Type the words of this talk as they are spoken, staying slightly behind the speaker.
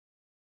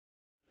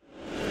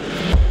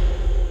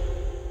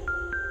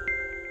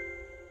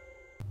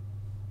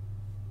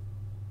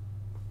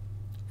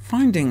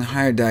finding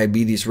higher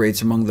diabetes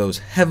rates among those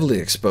heavily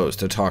exposed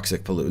to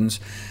toxic pollutants,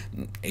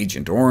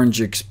 Agent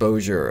Orange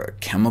exposure,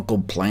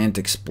 chemical plant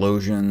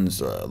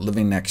explosions,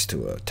 living next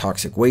to a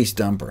toxic waste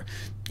dump, or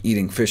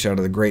eating fish out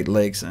of the Great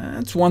Lakes,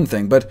 that's one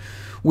thing, but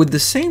would the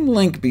same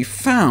link be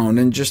found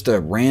in just a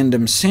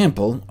random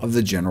sample of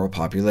the general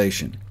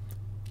population?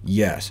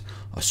 Yes,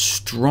 a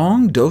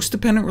strong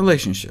dose-dependent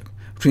relationship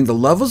between the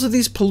levels of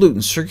these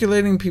pollutants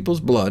circulating in people's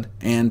blood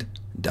and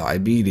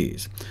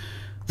diabetes.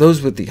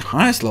 Those with the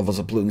highest levels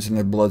of pollutants in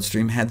their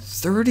bloodstream had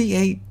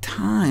 38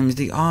 times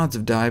the odds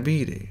of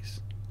diabetes.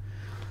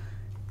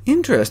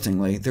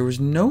 Interestingly, there was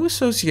no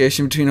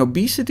association between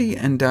obesity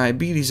and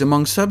diabetes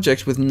among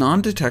subjects with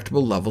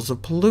non-detectable levels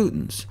of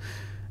pollutants.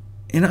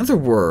 In other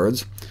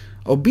words,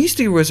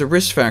 obesity was a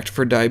risk factor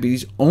for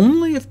diabetes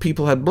only if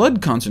people had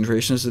blood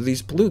concentrations of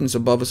these pollutants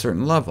above a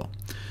certain level.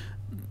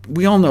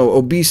 We all know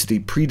obesity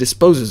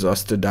predisposes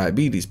us to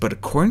diabetes, but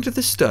according to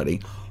this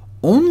study,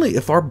 only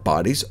if our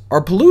bodies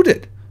are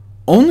polluted,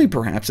 only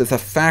perhaps if the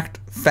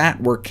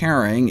fat we're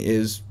carrying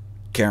is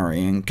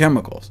carrying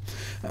chemicals.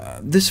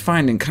 This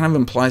finding kind of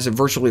implies that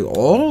virtually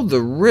all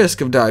the risk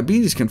of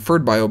diabetes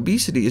conferred by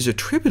obesity is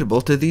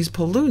attributable to these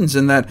pollutants,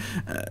 and that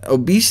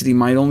obesity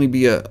might only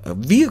be a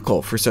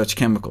vehicle for such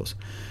chemicals.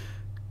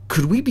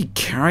 Could we be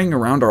carrying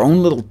around our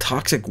own little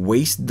toxic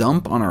waste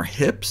dump on our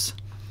hips?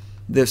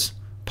 This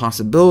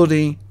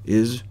possibility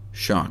is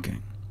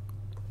shocking.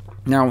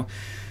 Now,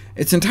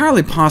 it's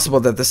entirely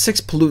possible that the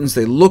 6 pollutants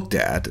they looked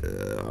at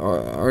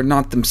are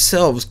not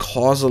themselves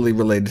causally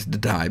related to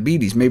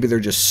diabetes. Maybe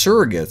they're just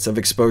surrogates of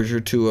exposure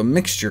to a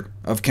mixture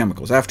of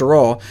chemicals. After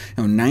all,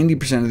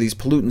 90% of these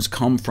pollutants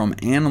come from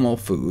animal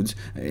foods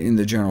in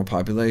the general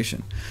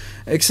population.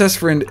 Except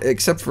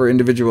for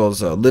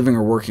individuals living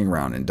or working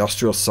around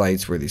industrial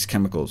sites where these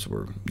chemicals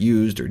were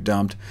used or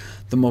dumped,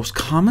 the most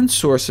common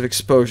source of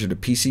exposure to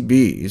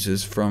PCBs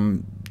is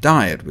from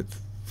diet,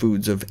 with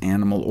foods of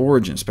animal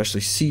origin, especially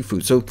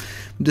seafood. So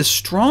the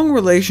strong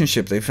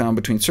relationship they found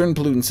between certain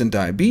pollutants and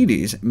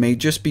diabetes may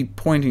just be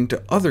pointing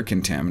to other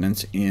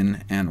contaminants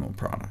in animal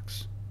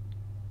products.